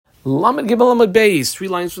Lamed Gimel Lamed Beis, 3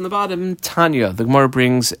 lines from the bottom. Tanya, the Gemara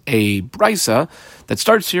brings a brisa that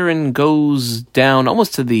starts here and goes down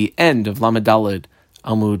almost to the end of Lamed Daled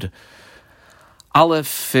Amud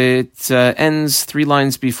Aleph. It ends 3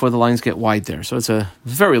 lines before the lines get wide there, so it's a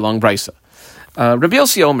very long brisa. Rabbi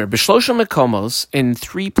Yossi Omer, B'shlosha Mekomos, in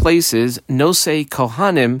 3 places, Nosei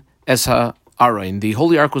Kohanim es ha'arayin. The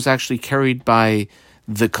Holy Ark was actually carried by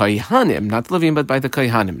the Kohanim, not the Levim, but by the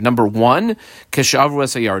Kohanim. Number 1, Keshavru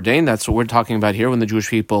es ha'Yarden, that's what we're talking about here, when the Jewish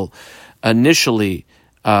people initially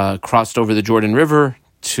crossed over the Jordan River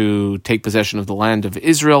to take possession of the land of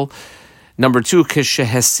Israel. Number 2,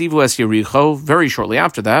 Keshehesivu es Yericho, very shortly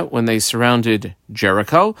after that, when they surrounded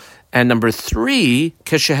Jericho. And number 3,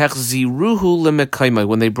 Keshehechziruhu lemekaimai,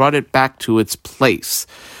 when they brought it back to its place.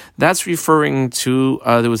 That's referring to,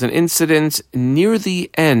 there was an incident near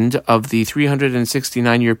the end of the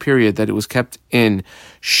 369-year period that it was kept in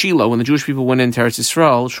Shiloh. When the Jewish people went into Eretz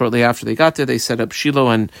Yisrael, shortly after they got there, they set up Shiloh,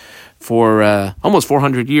 and for almost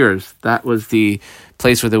 400 years, that was the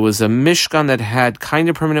place where there was a Mishkan that had kind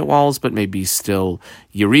of permanent walls, but maybe still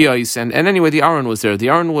Yerios. And anyway, the Aron was there. The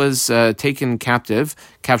Aron was taken captive,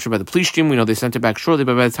 captured by the Plishtim. We know they sent it back shortly,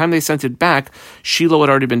 but by the time they sent it back, Shiloh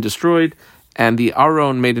had already been destroyed. And the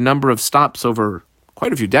Aron made a number of stops over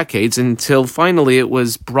quite a few decades until finally it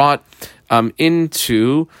was brought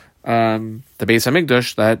into the Beis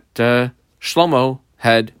HaMikdash that Shlomo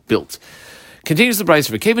had built. Continues the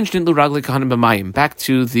Brisa, back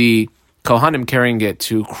to the Kohanim carrying it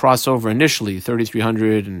to cross over initially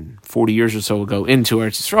 3,340 years or so ago into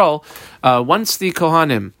Eretz Yisrael. Once the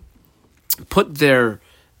Kohanim put their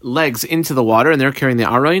legs into the water and they're carrying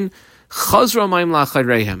the Aron, now,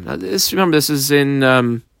 remember, this is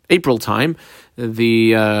in April time. If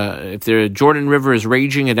the Jordan River is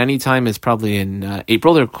raging at any time, it's probably in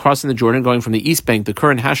April. They're crossing the Jordan, going from the East Bank, the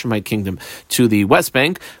current Hashemite kingdom, to the West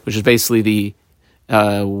Bank, which is basically the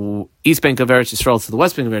East Bank of Eretz Yisrael to the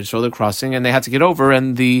West Bank of Eretz Yisrael. They're crossing, and they had to get over.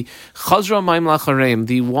 And the Chazra Maim Lachareim,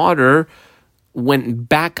 the water went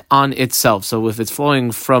back on itself. So if it's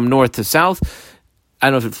flowing from north to south, I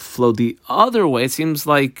don't know if it flowed the other way. It seems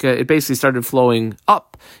like it basically started flowing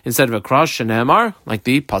up instead of across. Shenemar, like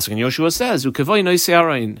the Pasuk in Yoshua says, "Ukevoi noisei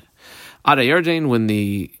arayin Ada Yarden." When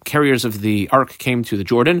the carriers of the ark came to the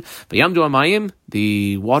Jordan, Vayamdu amayim,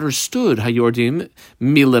 the water stood. Hayordim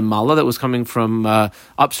milemala, that was coming from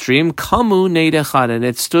upstream. Kamu neidechad, and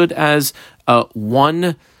it stood as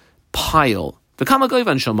one pile. The kama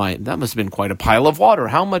goivan shomayim, that must have been quite a pile of water.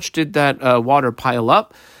 How much did that water pile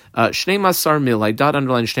up? Shnei Masar Mil, I dot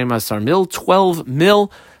underline Shnei Masar Mil, 12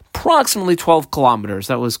 mil, approximately 12 kilometers.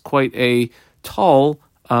 That was quite a tall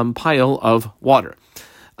pile of water.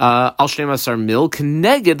 Al Shnei Masar Mil,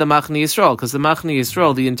 Keneged the Machne Yisrael, because the Machne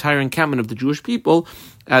Yisrael, the entire encampment of the Jewish people,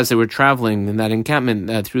 as they were traveling in that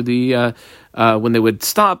encampment through the, when they would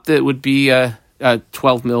stop, that would be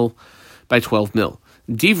 12 mil by 12 mil.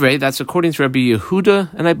 Divrei, that's according to Rabbi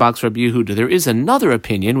Yehuda, and I box Rabbi Yehuda. There is another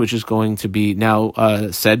opinion, which is going to be now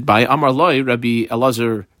said by Amar Loi, Rabbi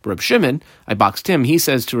Elazar, Rabbi Shimon. I boxed him. He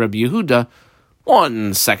says to Rabbi Yehuda,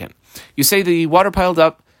 1 second. You say the water piled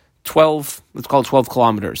up 12, let's call it 12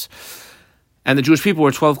 kilometers. And the Jewish people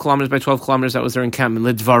were 12 kilometers by 12 kilometers. That was their encampment.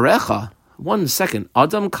 Lidvarecha, 1 second.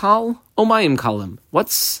 Adam kal, omayim kalim.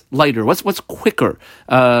 What's lighter? What's quicker?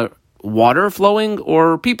 Water flowing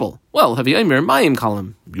or people? Well, have you mayim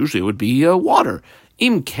kalim? Usually it would be water.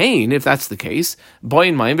 Im kain, if that's the case,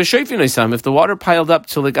 boyin mayim v'shefin oisam. If the water piled up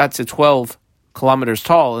till it got to 12 kilometers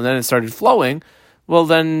tall and then it started flowing, well,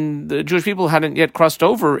 then the Jewish people hadn't yet crossed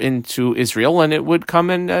over into Israel, and it would come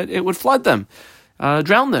and it would flood them,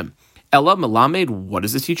 drown them. Ella melamed, what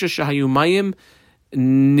does this teach us? Shahayu mayim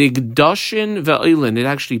nigdashin ve'ilin. It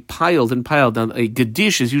actually piled and piled. Now, a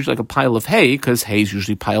gedish is usually like a pile of hay, because hay is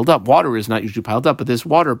usually piled up. Water is not usually piled up, but this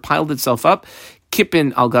water piled itself up.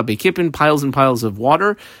 Kippin al gabe kippin, piles and piles of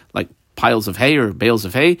water, like piles of hay or bales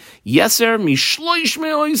of hay. Yeser mishloish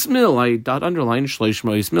me'ois mil. I dot underline shloish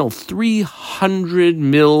me'ois mil. 300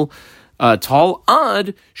 mil tall,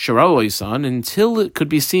 ad sharaoisan, until it could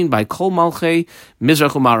be seen by kol malchei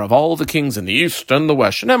mizrach umarav, all the kings in the east and the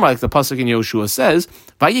west. And then, like the pasuk in Yoshua says,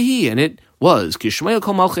 vayehi, and it was kishmei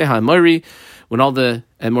kol malchei ha'amori, when all the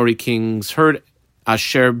Amori kings heard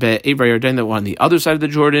asher be'evra Yarden, that were on the other side of the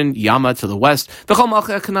Jordan, Yama to the west, v'chol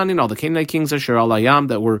malchei ha'Kananim, all the Canaanite kings asher al hayam,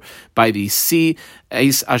 that were by the sea,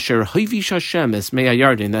 eis asher hoivish Hashem es mei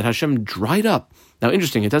Yarden, that Hashem dried up. Now,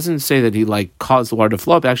 interesting, it doesn't say that he caused the water to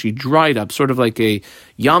flow up, it actually dried up, sort of like a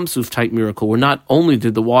Yam Suf type miracle, where not only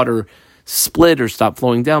did the water split or stop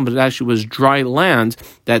flowing down, but it actually was dry land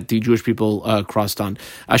that the Jewish people crossed on.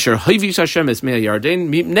 Asher Havish Hashem es mei Yarden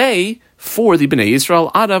mipnei, for the Bnei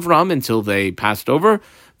Yisrael ad Avram until they passed over.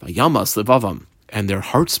 Vayamas levavam, and their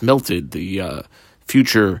hearts melted. The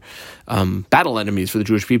future battle enemies for the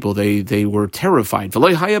Jewish people, they were terrified.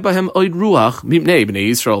 V'lo haya bahem oid ruach mipnei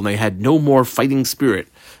Bnei Yisrael, and they had no more fighting spirit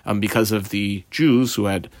because of the Jews who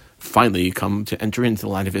had finally come to enter into the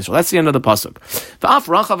land of Israel. That's the end of the pasuk. V'af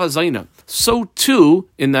rachav hazayna. So too,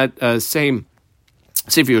 in that same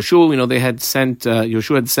Sefer Yoshua, we know they had sent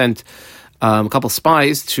Yoshua had sent a couple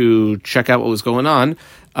spies to check out what was going on.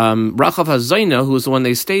 Rachav hazayna, who was the one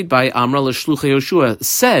they stayed by, Amra l'shluchei Yoshua,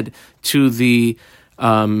 said to the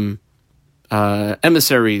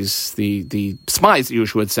emissaries, the spies that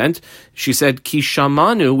Yoshua had sent, she said, Ki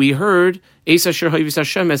shamanu, we heard, Es asher ha'ivis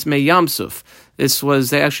Hashem es me Yamsuf. This was,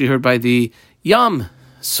 they actually heard by the Yam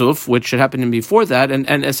Suf, which had happened before that,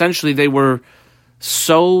 and essentially they were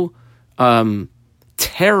so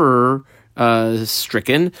terror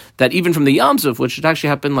stricken that even from the Yam Suf, which had actually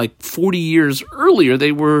happened like 40 years earlier,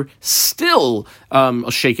 they were still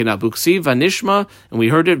shaken up. Uksiv vanishma, and we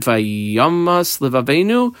heard it, vayamas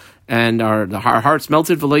levavenu, and our hearts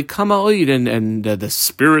melted, v'loi kama oid, and the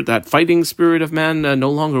spirit, that fighting spirit of man, no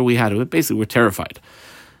longer we had it. Basically, we're terrified.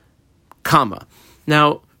 Kama.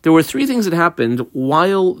 Now, there were three things that happened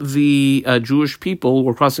while the Jewish people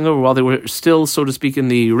were crossing over, while they were still, so to speak, in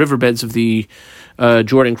the riverbeds of the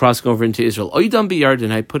Jordan, crossing over into Israel. Oidam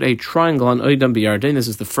b'Yarden, I put a triangle on Oidam b'Yarden. This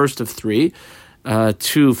is the first of three.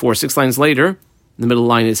 2, 4, 6 lines later, in the middle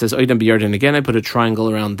line it says Oidam b'Yarden again. I put a triangle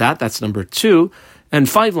around that. That's number 2. And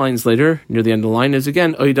 5 lines later, near the end of the line, is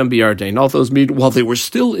again Oidam b'Yarden. All those meet while they were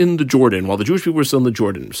still in the Jordan, while the Jewish people were still in the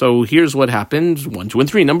Jordan. So here's what happened: 1, 2, and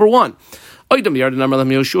 3. Number 1.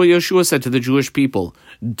 Yoshua said to the Jewish people,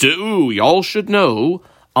 y'all should know,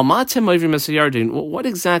 what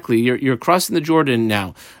exactly? You're crossing the Jordan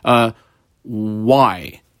now.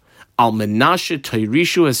 Why? On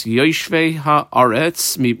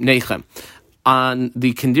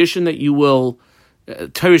the condition that you will,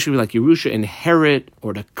 Torah should be like Yerusha, inherit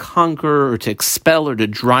or to conquer or to expel or to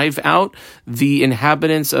drive out the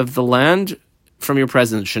inhabitants of the land from your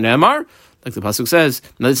presence. Shenemar, like the pasuk says,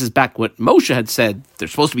 now this is back what Moshe had said they're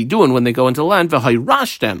supposed to be doing when they go into the land,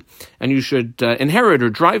 v'hayrashtem, and you should inherit or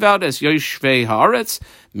drive out as yoshvei haaretz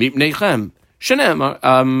mipneichem. Shenem,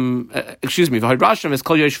 v'hayrashtem is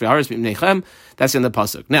kol yoshvei haaretz mipneichem. That's in the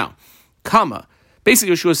pasuk. Now, comma.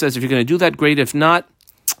 Basically, Yeshua says, if you're going to do that, great. If not,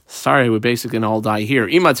 sorry, we're basically going to all die here.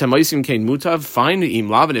 Ima temaisim kein mutav, fine. Im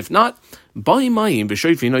lav, and if not, then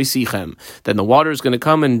the water is going to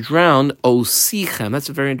come and drown osichem. That's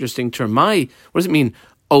a very interesting term. What does it mean,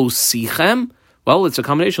 osichem? Well, it's a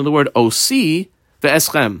combination of the word osi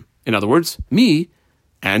ve'eschem. In other words, me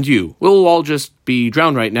and you. We'll all just be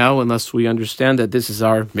drowned right now unless we understand that this is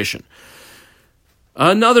our mission.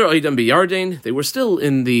 Another item, b'Yarden. They were still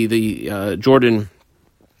in the Jordan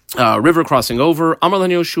river crossing over. Amar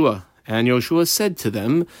lan Yoshua. And Yoshua said to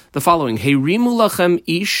them the following, Heirimu lachem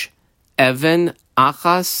ish Even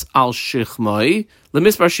achas al shichmoi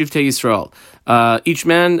lemisbar shivtei Yisrael. Each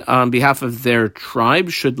man on behalf of their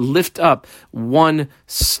tribe should lift up one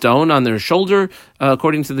stone on their shoulder,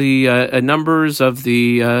 according to the numbers of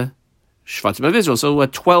the Shvatim of Israel. So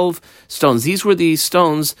 12 stones. These were the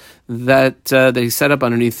stones that they set up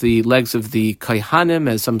underneath the legs of the Kaihanim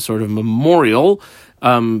as some sort of memorial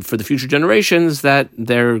for the future generations that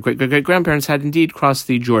their great-great-great-grandparents had indeed crossed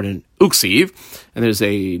the Jordan. Uksiv. And there's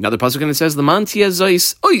another pasuk, and it says, L'mantia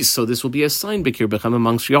zois ois. So this will be a sign b'kir bechem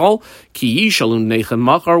amongst y'all. Ki yishalun nechem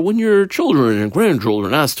machar. When your children and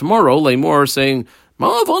grandchildren ask tomorrow, lemor, saying,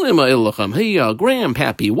 Ma'avonim ha'ilachem. Hey,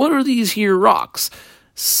 grandpappy, what are these here rocks?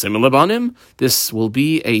 Similabanim, this will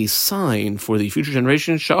be a sign for the future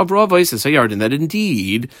generations, and that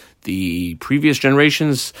indeed the previous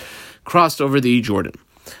generations crossed over the Jordan.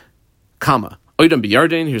 Comma. Oidam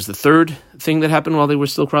b'Yarden, here's the third thing that happened while they were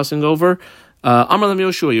still crossing over. Amar lam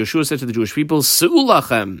Yoshua. Yoshua said to the Jewish people,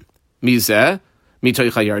 Se'ulachem mizeh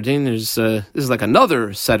mitoicha Yarden. This is like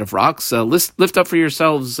another set of rocks. Lift up for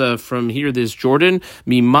yourselves from here this Jordan.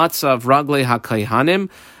 Mimatzav ragle hakaihanim.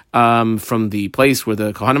 From the place where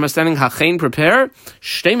the Kohanim are standing, Hachein, prepare,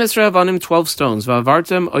 Shtei Mesrei Avanim, 12 stones,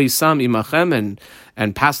 Va'avartem oisam imachem,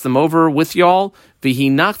 and pass them over with y'all,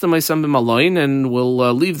 V'hinachtem oisam b'maloin, and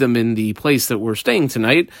we'll leave them in the place that we're staying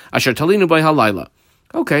tonight, Asher talinu by halayla.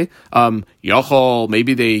 Okay, Yachol,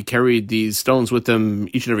 maybe they carried these stones with them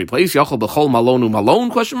each and every place, Yachol b'chol malonu malon,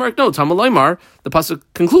 question mark, no, Tamalaymar, the pasuk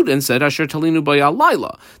concluded and said, Asher talinu by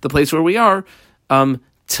halayla, the place where we are,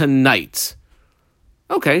 tonight.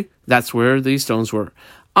 Okay, that's where these stones were.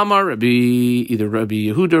 Amar Rabbi, either Rabbi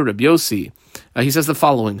Yehuda, Rabbi Yossi. He says the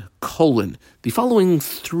following, the following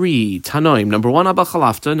three Tanoim, number one, Abba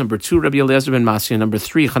Chalafta, number two, Rabbi Eliezer ben Masya, number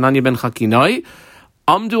three, Hanania ben Chakinai,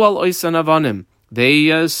 Amdu al Oisan Avanim.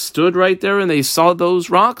 They stood right there and they saw those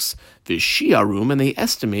rocks, Vishiarum, and they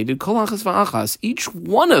estimated Kolachas Va'achas. Each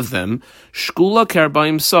one of them, Shkula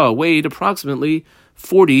Kerbaim saw, weighed approximately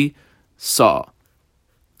 40 saw.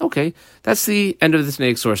 Okay, that's the end of the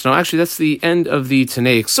Tanaic source. Now, actually, that's the end of the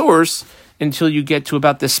Tanaic source until you get to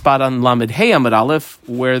about this spot on Lamed Hey Amud Aleph,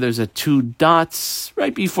 where there's a two dots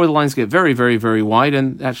right before the lines get very, very, very wide,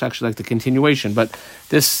 and that's actually like the continuation. But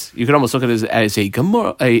this, you could almost look at it as a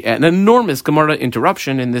Gemara, an enormous Gemara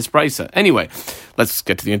interruption in this brisa. Anyway, let's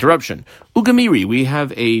get to the interruption. Ugamiri, we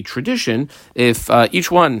have a tradition, if each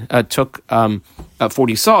one took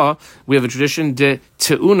 40 saw, we have a tradition, de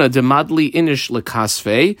teuna de madli inish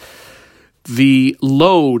lekasve, the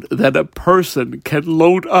load that a person can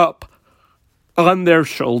load up on their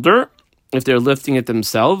shoulder, if they're lifting it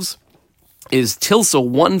themselves, is tilsa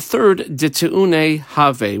 1/3 de teune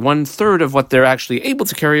have, 1/3 of what they're actually able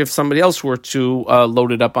to carry if somebody else were to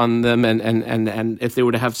load it up on them and if they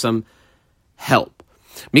were to have some help.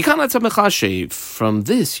 From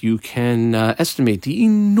this, you can estimate the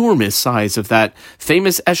enormous size of that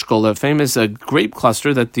famous eshkol, a famous grape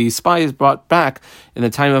cluster that the spies brought back in the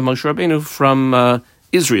time of Moshe Rabbeinu from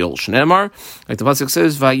Israel. Shneimar, like the pasuk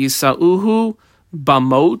says, Vayisauhu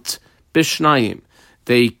bamot bishnayim.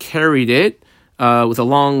 They carried it with a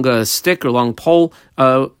long stick or long pole,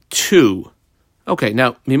 2. Okay,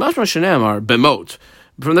 now mimashma shneimar bemot.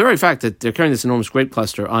 From the very fact that they're carrying this enormous grape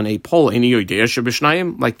cluster on a pole, like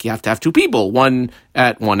you have to have 2 people, one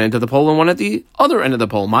at one end of the pole and one at the other end of the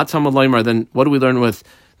pole. Then what do we learn with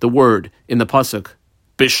the word in the pasuk?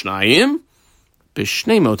 Bishnayim,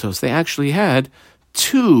 bishnei motos. They actually had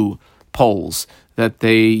 2 poles that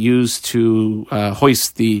they used to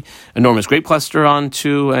hoist the enormous grape cluster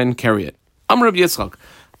onto and carry it. I'm Rabbi Yitzchak.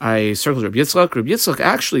 I circled Rabbi Yitzchak. Rabbi Yitzchak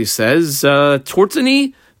actually says,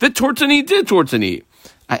 tortani, the tortani did tortani.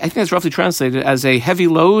 I think that's roughly translated as a heavy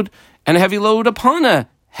load and a heavy load upon a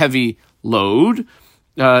heavy load.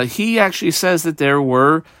 He actually says that there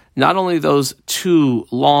were not only those 2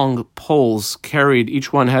 long poles carried,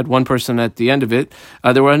 each one had one person at the end of it,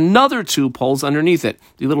 there were another 2 poles underneath it.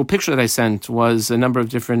 The little picture that I sent was a number of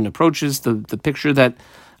different approaches. The picture that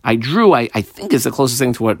I drew, I think is the closest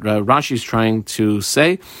thing to what Rashi's trying to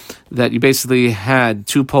say, that you basically had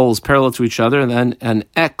 2 poles parallel to each other and then an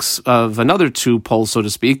X of another 2 poles, so to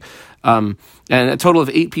speak, and a total of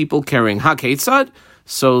 8 people carrying Ha-Ketzad.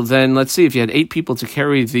 So then let's see, if you had 8 people to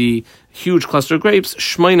carry the huge cluster of grapes,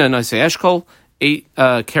 Shmeina Naisei Eshkol, 8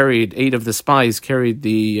 of the spies carried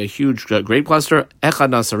the huge grape cluster, Echad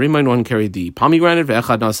Nasa Rimain, one carried the pomegranate,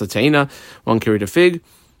 Echad Nasa Teina, one carried a fig.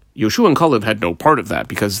 Yoshua and Kalev had no part of that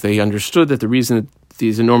because they understood that the reason that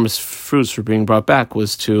these enormous fruits were being brought back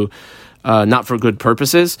was to not for good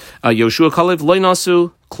purposes. Yoshua Kalev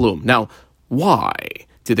loinasu klum. Now, why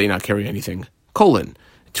did they not carry anything?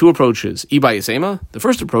 2 approaches. Ibayasema. The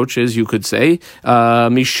first approach is, you could say,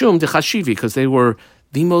 mishum de chashivi, because they were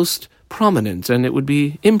the most prominent, and it would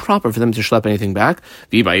be improper for them to schlep anything back.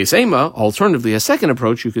 Ibayasema. Alternatively, a second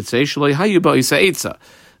approach, you could say, shaloi hayu ba'isa etza.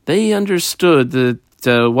 They understood that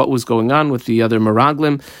what was going on with the other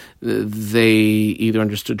Meraglim. They either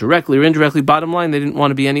understood directly or indirectly. Bottom line, they didn't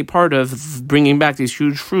want to be any part of bringing back these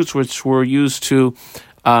huge fruits, which were used to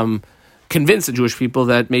convince the Jewish people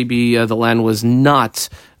that maybe the land was not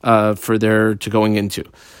for their to going into.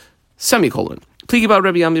 Semicolon. Pligi about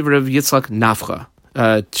Rabbi Yami Rabbi Yitzchak Nafcha.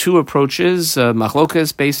 2 approaches,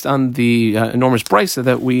 machlokas, based on the enormous brisa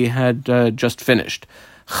that we had just finished.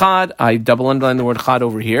 Chad, I double underline the word chad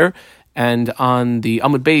over here. And on the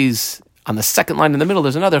Amud Beis, on the second line in the middle,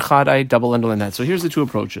 there's another Chad, I double underline that. So here's the 2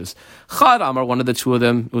 approaches. Chad Amar, one of the 2 of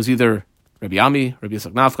them, it was either Rabbi Ami, Rabbi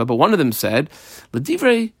Yitzchak Nafcha, but one of them said,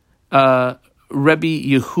 L'divrei Rabbi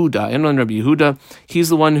Yehuda, and on Rabbi Yehuda, he's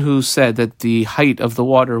the one who said that the height of the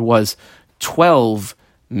water was 12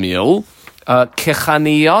 mil,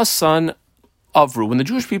 Kechaniyasan Avru. When the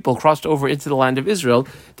Jewish people crossed over into the land of Israel,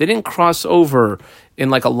 they didn't cross over in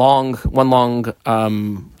like one long,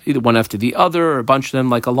 either one after the other, or a bunch of them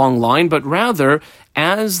like a long line, but rather,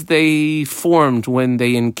 as they formed when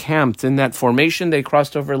they encamped in that formation, they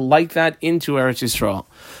crossed over like that into Eretz Yisrael.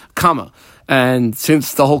 And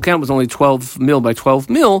since the whole camp was only 12 mil by 12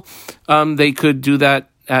 mil, they could do that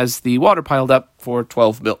as the water piled up for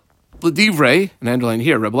 12 mil. L'divrei, and underlined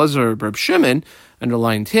here, Reb Lezer, Reb Shimon,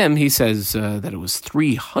 underlined him, he says that it was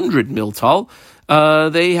 300 mil tall.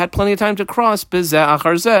 They had plenty of time to cross, bezeh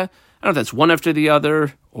achar zeh, I don't know if that's one after the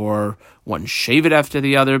other or one shaved after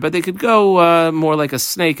the other, but they could go more like a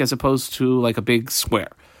snake as opposed to like a big square.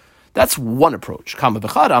 That's one approach. Kama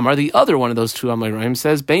b'chad amar, the other one of those two Amoraim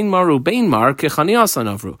says, Bein maru bein mar kechaniasan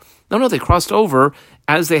avru. No, they crossed over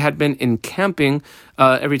as they had been encamping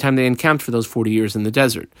every time they encamped for those 40 years in the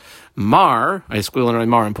desert. Mar, I squeal and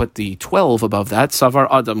Mar and put the 12 above that, Savar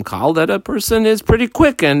Adam Kal, that a person is pretty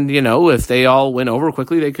quick, and, if they all went over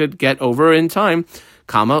quickly, they could get over in time.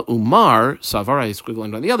 Kama Umar, Savar, I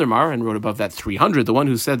squiggled on the other Mar and wrote above that 300, the one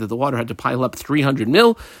who said that the water had to pile up 300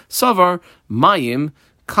 mil, Savar Mayim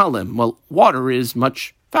Kalim. Well, water is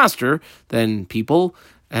much faster than people,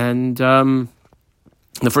 and the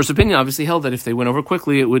first opinion obviously held that if they went over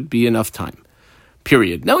quickly, it would be enough time.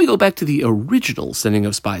 Period. Now we go back to the original sending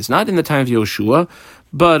of spies, not in the time of Yoshua,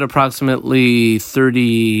 but approximately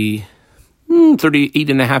 38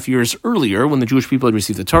 and a half years earlier, when the Jewish people had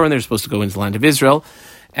received the Torah and they were supposed to go into the land of Israel.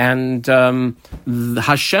 And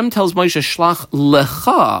Hashem tells Moshe, Shlach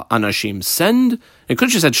lecha anashim, send. It could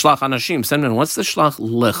have just said Shlach anashim, send. And what's the Shlach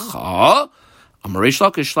lecha? Amarei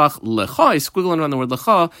Shlach is Shlach lecha. I squiggle around the word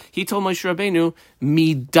lecha. He told Moshe Rabbeinu,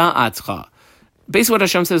 mida'atcha. Basically what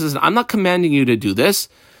Hashem says is, I'm not commanding you to do this.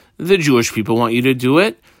 The Jewish people want you to do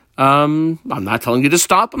it. I'm not telling you to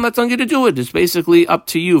stop. I'm not telling you to do it. It's basically up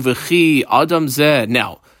to you. V'chi adam zeh.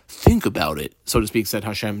 Now, think about it, so to speak, said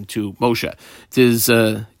Hashem to Moshe. It is,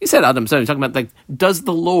 he said Adam zeh. He's talking about, does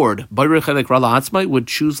the Lord, would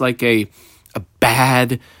choose like a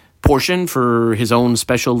bad portion for his own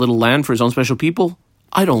special little land, for his own special people?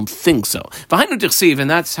 I don't think so. And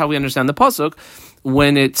that's how we understand the pasuk.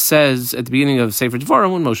 When it says at the beginning of Sefer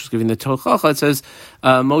Devarim, when Moshe was giving the Tochacha, it says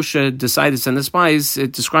Moshe decided to send the spies.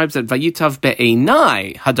 It describes that Vayitav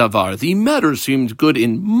be'enai hadavar. The matter seemed good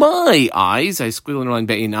in my eyes. I squeal and line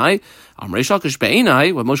be'enai. Amrei Shalkish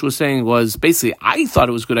be'enai. What Moshe was saying was basically, I thought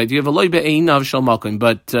it was a good idea, V'loi be'enav shel malkin,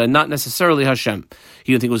 but not necessarily Hashem.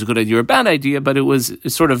 He didn't think it was a good idea or a bad idea, but it was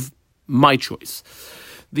sort of my choice.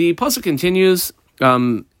 The pasuk continues.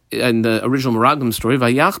 In the original Meraglim story,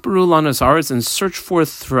 Vayachberu lanas aretz, and search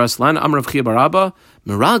forth for us land. Amar Rav Chia bar Abba,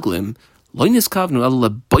 Meraglim, lo niskavnu el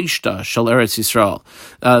leboishta shel Eretz Yisrael.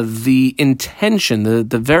 The intention,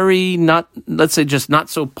 the very not, let's say just not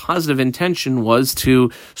so positive intention, was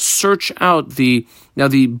to search out the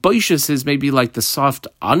boishas is maybe like the soft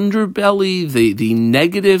underbelly, the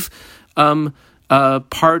negative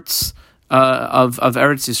parts of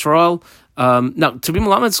Eretz Yisrael. Now, to be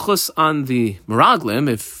Melamed Zchus on the Meraglim,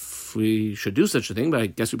 if we should do such a thing, but I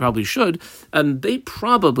guess we probably should, and they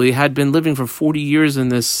probably had been living for 40 years in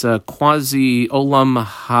this quasi-olam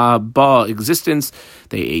haba existence.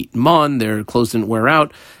 They ate man, their clothes didn't wear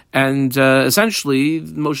out, and essentially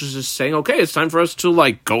Moshe is just saying, okay, it's time for us to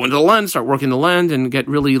go into the land, start working the land, and get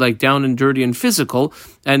really down and dirty and physical,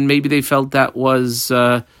 and maybe they felt that was,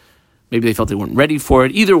 maybe they felt they weren't ready for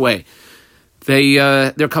it. Either way,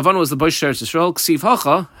 their kavanah was the Bosh Eretz Yisrael. Ksiv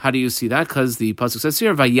hacha. How do you see that? Because the pasuk says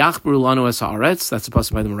here, "Vayachberu lanu es haaretz." That's the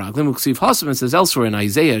pasuk by the Meraglim. Ksiv hasav says elsewhere in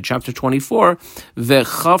Isaiah chapter 24,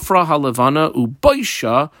 "Vechafra halavana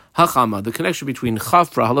uboisha hachama." The connection between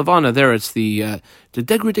chafra halavana, there it's the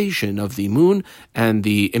degradation of the moon and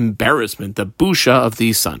the embarrassment, the busha of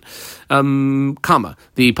the sun. Kama.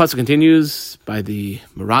 The pasuk continues by the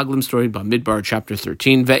Meraglim story, by Midbar chapter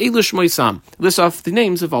 13. Ve'elish moisam. Lists off the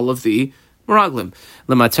names of all of the Meraglim,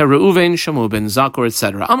 Lemater Reuven, Shamu ben Zakor,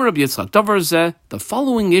 etc. Amar Rabbi Yitzchak, Davar Zeh, the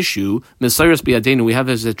following issue, Mesiras Biadenu, we have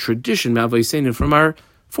as a tradition, Ma'avoseinu, from our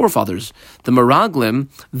forefathers. The Meraglim,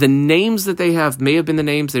 the names that they have may have been the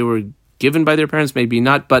names they were given by their parents, maybe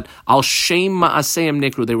not, but Al Shem Ma'aseim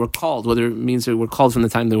Nikru, they were called, whether it means they were called from the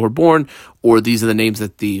time they were born, or these are the names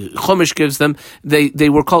that the Chumash gives them. They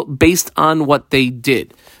were called based on what they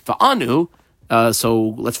did. Va'anu,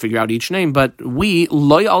 so let's figure out each name. But we,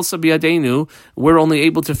 loy alsa biadenu, we're only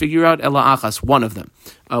able to figure out ela achas, one of them.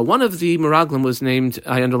 One of the Meraglim was named,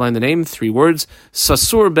 I underline the name, 3 words,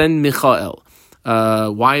 Sasur ben Michael.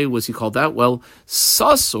 Why was he called that? Well,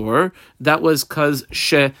 Sasur, that was because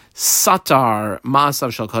she satar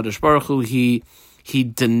ma'asav shel kadosh baruch hu, he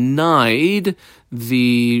denied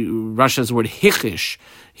the, Russia's word hichish,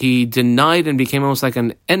 he denied and became almost like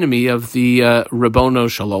an enemy of the Rabono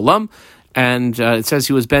Shalom. And it says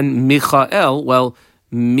he was ben Michael. Well,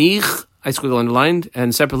 Mich, I squiggle underlined,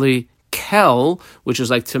 and separately Kel, which is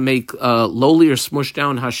like to make lowly or smush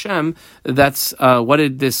down Hashem. That's what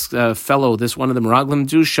did this fellow, this one of the Meraglim,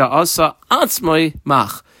 do? Sha'asa atzmoi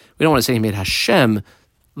mach. We don't want to say he made Hashem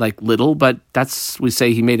little, but we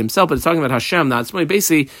say he made himself. But it's talking about Hashem, not atzmoi.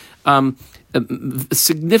 Basically,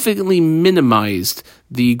 significantly minimized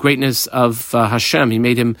the greatness of Hashem. He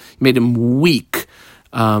made him weak.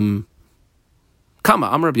 Kama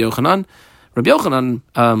Amar Rabbi Yochanan. Rabbi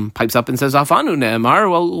Yochanan pipes up and says, Afanu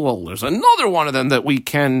Ne'emar. Well, there's another one of them that we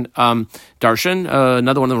can darshan.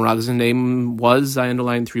 Another one of the Meraglim's name was, I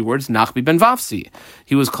underlined 3 words, Nachbi ben Vafsi.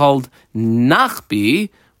 He was called Nachbi.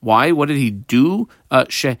 Why? What did he do?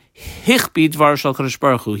 Shehichbi dvar shel Kadosh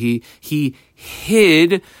Baruch Hu. He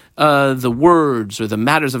hid the words or the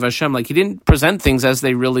matters of Hashem. Like, he didn't present things as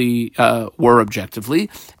they really were objectively.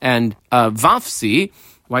 And Vafsi,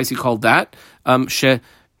 why is he called that?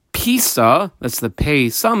 Pisa, that's the pei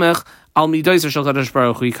samech, al midoiser shel Kadosh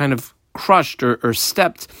Baruch Hu. He kind of crushed or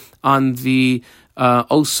stepped on the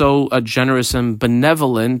so generous and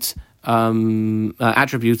benevolent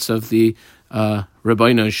attributes of the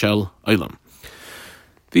Rabbeinu Shel Olam.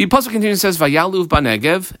 The pasuk continues, says, Vayaluv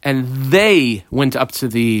Banegev, and they went up to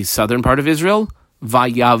the southern part of Israel.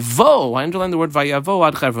 Vayavo, I underline the word Vayavo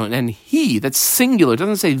ad Chevron, and he, that's singular, it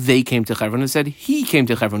doesn't say they came to Chevron, it said he came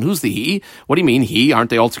to Chevron. Who's the he? What do you mean he?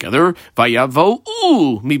 Aren't they all together?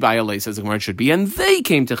 Vayavo, mi bayale, says the Gemara, it should be, and they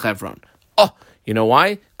came to Chevron. Oh, you know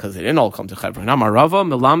why? Because they didn't all come to Chevron. Amarava,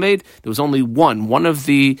 Melamed, there was only one. One of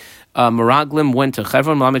the Meraglim went to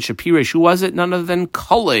Chevron. Melamed Shapiresh, who was it? None other than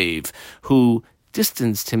Kalev, who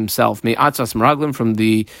distanced himself, Me'atzas Meraglim, from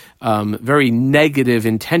the very negative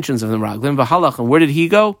intentions of the Meraglim. V'halach, and where did he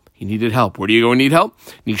go? He needed help. Where do you go and need help?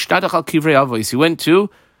 Nishtadach al kivrei avos. He went to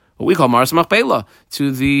what we call Maras Machpelah,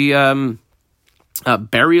 to the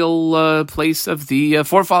burial place of the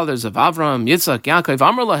forefathers of Avram, Yitzchak, Yaakov,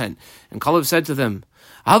 Amar lahen. And Kalev said to them,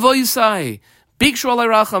 Avoisai, bikshu alei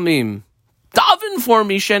rachamim, daven for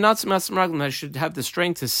me, she'enatz Meraglim. I should have the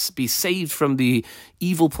strength to be saved from the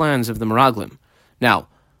evil plans of the Meraglim. Now,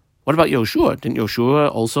 what about Yoshua? Didn't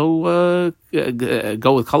Yoshua also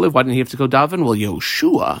go with Kalev? Why didn't he have to go daven? Well,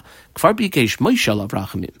 Yoshua, kfar bikesh Moshe alav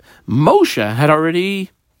rachamim. Moshe had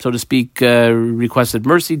already, so to speak, requested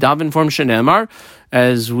mercy, daven for him, shenemar.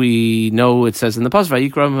 As we know, it says in the pasuk,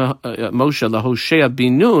 Vayikra Moshe laHoshea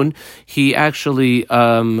bin Nun. He actually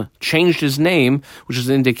changed his name, which is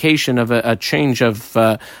an indication of a change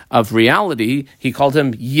of reality. He called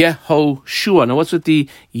him Yehoshua. Now, what's with the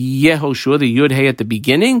Yehoshua, the Yud Hey at the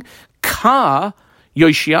beginning? Ka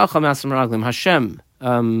Yoshiach HaMasam Meraglim. Hashem,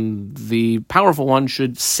 the powerful one,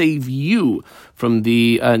 should save you from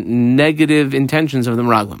the negative intentions of the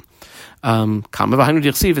Meraglim. And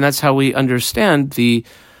that's how we understand the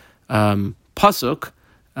pasuk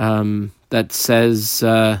that says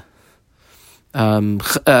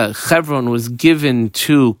Chevron was given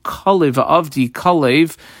to Kalev Avdi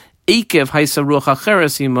Kalev Ekev Haisa Ruach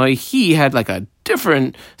Acheres Imai. He had like a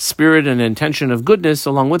different spirit and intention of goodness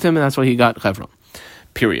along with him, and that's why he got Chevron.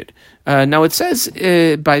 Period. Now it says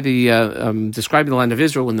by the describing the land of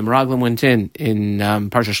Israel when the Meraglim went in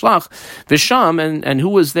Parsha Shlach, Visham, and who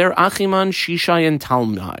was there? Achiman, Shishai, and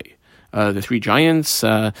Talmai, the 3 giants.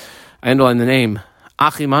 I underline the name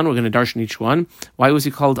Achiman. We're going to darshan each one. Why was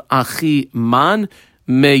he called Achiman?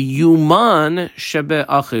 Meyuman Shebe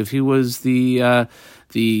Achiv. He was the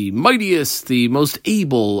mightiest, the most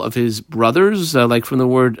able of his brothers, like from the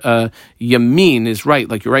word yamin is right,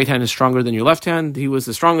 like your right hand is stronger than your left hand. He was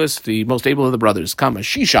the strongest, the most able of the brothers. Kama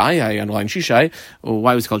Shishai, I underline Shishai.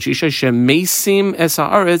 Why was he called Shishai? Shemesim es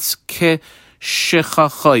haaretz ke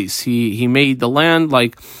shechachos. He made the land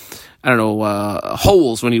like, I don't know,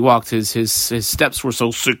 holes when he walked. His steps were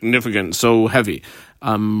so significant, so heavy.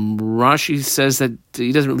 Rashi says that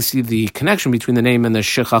he doesn't really see the connection between the name and the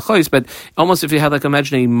shechachos, but almost if you had, like,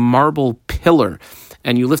 imagine a marble pillar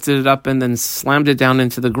and you lifted it up and then slammed it down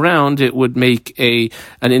into the ground, it would make an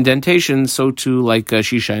indentation, so too like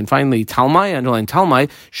Shisha. And finally, Talmai, underline Talmai,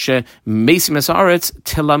 she mesim esaretz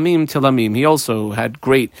tilamim. He also had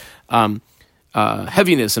great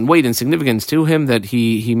heaviness and weight and significance to him, that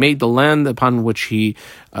he made the land upon which he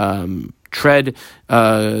tread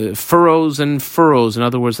furrows and furrows, in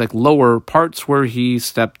other words, like lower parts where he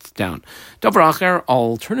stepped down. Davar Acher,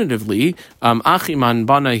 alternatively, Achiman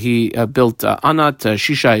Bana, he built Anat,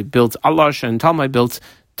 Shishai built Alash, and Talmai built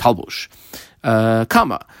Talbush.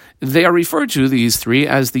 Kama, they are referred to, these 3,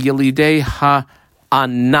 as the Yelidei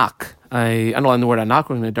HaAnak. I underline the word anak,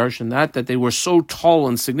 we're going to darshan that they were so tall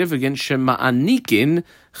and significant, Shema'anikin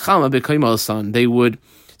Chama B'Kaimal. They would,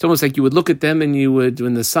 it's almost like you would look at them and you would,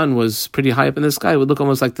 when the sun was pretty high up in the sky, it would look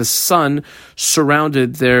almost like the sun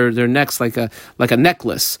surrounded their necks like a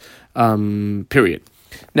necklace, period.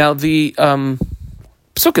 Now, the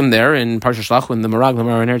Psukim there in Parsha Shlach, when the Meraglim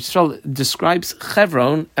are in Eretz Yisrael, describes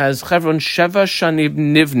Chevron as Chevron Sheva Shaniv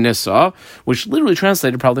Nivnisa, which literally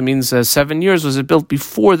translated probably means 7 years was it built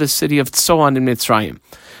before the city of Tzoan in Mitzrayim.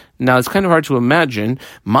 Now, it's kind of hard to imagine.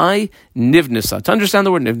 My nivnisa. To understand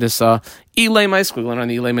the word nivnisa, ilay my squiggling on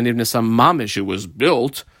ilay my nivnisa mamish. It was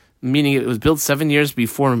built, meaning it was built 7 years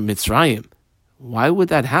before Mitzrayim. Why would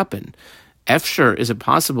that happen? Efshar, is it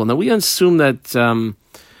possible? Now, we assume that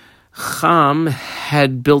Ham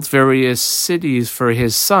had built various cities for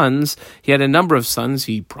his sons. He had a number of sons.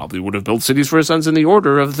 He probably would have built cities for his sons in the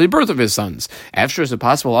order of the birth of his sons. After, is it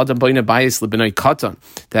possible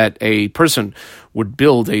that a person would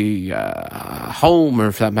build a home,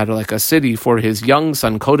 or for that matter, like a city for his young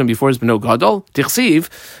son Kodem before his Beno Gadol? Tichsiv,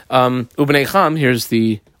 Ubnei Ham, here's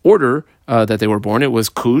the order that they were born. It was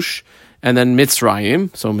Cush, and then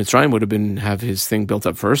Mitzrayim. So Mitzrayim would have his thing built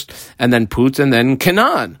up first, and then Put, and then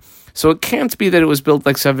Canaan. So it can't be that it was built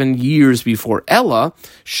like 7 years before Ella,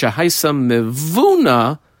 Shahaisa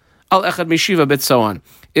Mevuna al Echad Mishiva Bet so on.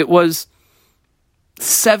 It was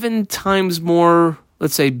 7 times more,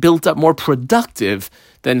 let's say, built up, more productive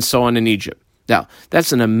than so on in Egypt. Now,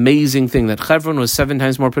 that's an amazing thing, that Hebron was 7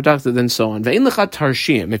 times more productive than so on. Ve'in lecha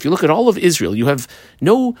tarshim. If you look at all of Israel, you have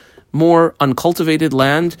no more uncultivated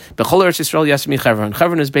land. B'chol Eretz Yisrael yasmi Hebron.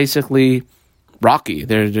 Hebron is basically rocky.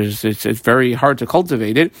 It's very hard to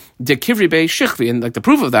cultivate it. De kivri be shichvi, and like the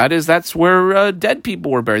proof of that is that's where dead people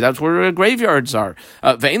were buried. That's where graveyards are.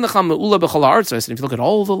 Ve'in lecha me'ula b'chol ha'aretz. And if you look at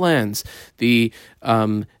all the lands, the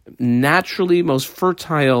naturally most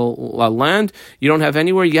fertile land, you don't have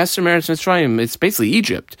anywhere. Yeser Meretz Mitzrayim. It's basically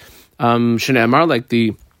Egypt. Shnei Amar, like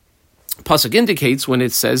the Pasuk indicates when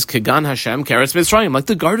it says Kegan Hashem Keretz Mitzrayim, like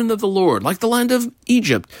the garden of the Lord, like the land of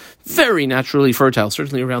Egypt, very naturally fertile,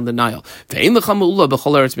 certainly around the Nile. Ve'ein lecha me'ula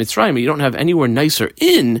b'chol eretz Mitzrayim. You don't have anywhere nicer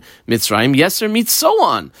in Mitzrayim. Yeser meets so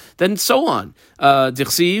on, then so on.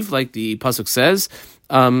 Dichsiv, like the Pasuk says,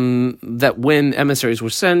 that when emissaries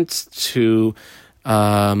were sent to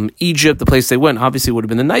Egypt, the place they went, obviously would have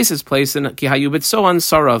been the nicest place, and Kihayubit so on,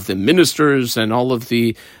 Sarav, the ministers and all of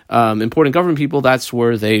the important government people, that's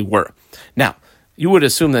where they were. Now, you would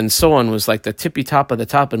assume then so on was like the tippy top of the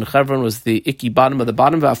top, and Hebron was the icky bottom of the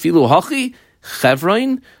bottom. Va'afilu hachi,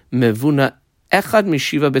 Hebron mevuna echad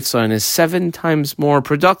mishiva bitzayin is 7 times more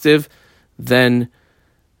productive than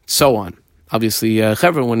so on. Obviously,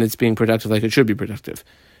 Hebron, when it's being productive like it should be productive.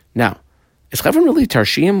 Now, is Hebron really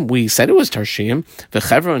Tarshim? We said it was Tarshim. The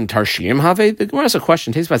Hebron Tarshim have. The Gemara has a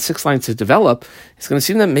question. It takes about 6 lines to develop. It's going to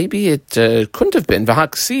seem that maybe it couldn't have been.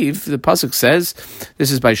 V'haksiv, the pasuk says,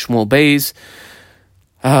 this is by Shmuel Beis,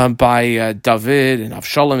 by David and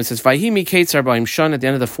Avshalom. It says, Vayhi Ketzar ba'im shan, at the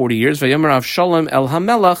end of the 40 years. Vayomer Avshalom el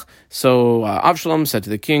hamelach. So Avshalom said to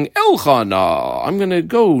the king, Elchana, I'm going to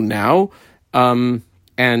go now and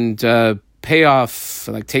pay off,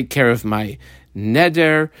 like take care of my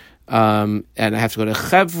neder. And I have to go to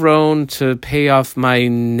Hebron to pay off my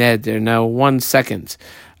neder. Now, 1 second.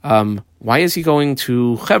 Why is he going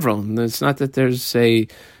to Hebron? It's not that there's a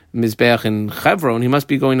Mizbeach in Hebron. He must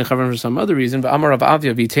be going to Hebron for some other reason. But Amar Rav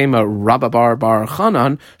Avia v'tema Rababar bar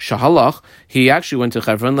Chanan shahalach. He actually went to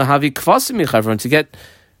Hebron lahavi kvasim Hebron to get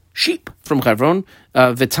sheep from Hebron.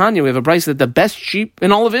 Vitanya, we have a brisa that the best sheep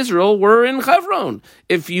in all of Israel were in Hebron.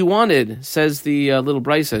 If you wanted, says the little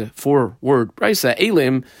brisa, 4-word brisa,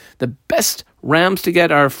 Elim, the best rams to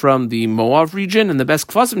get are from the Moab region, and the best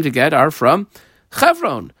kvasim to get are from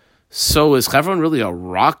Hebron. So is Hebron really a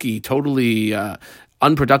rocky, totally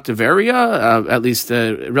unproductive area, at least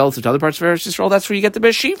relative to other parts of Eretz Yisrael? That's where you get the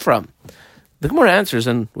best sheep from. The Gemara answers,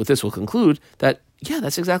 and with this we'll conclude, that, yeah,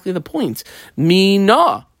 that's exactly the point.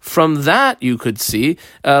 Mina. From that, you could see,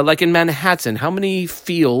 like in Manhattan, how many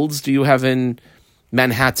fields do you have in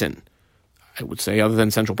Manhattan? I would say, other than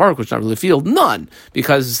Central Park, which is not really a field, none,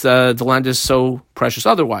 because the land is so precious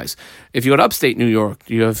otherwise. If you go to upstate New York,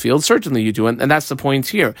 do you have fields? Certainly you do, and that's the point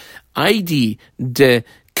here. Idi de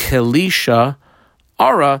Kelisha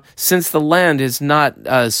Ara, since the land is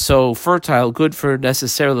not so fertile, good for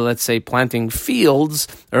necessarily, let's say, planting fields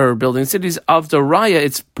or building cities, of the Raya,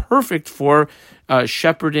 it's perfect for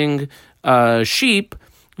shepherding sheep,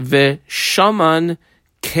 v'shaman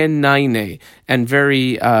kenaine, and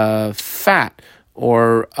very fat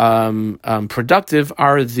or productive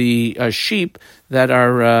are the sheep that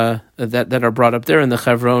are that are brought up there in the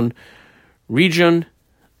Hebron region.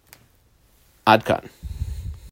 Adkan.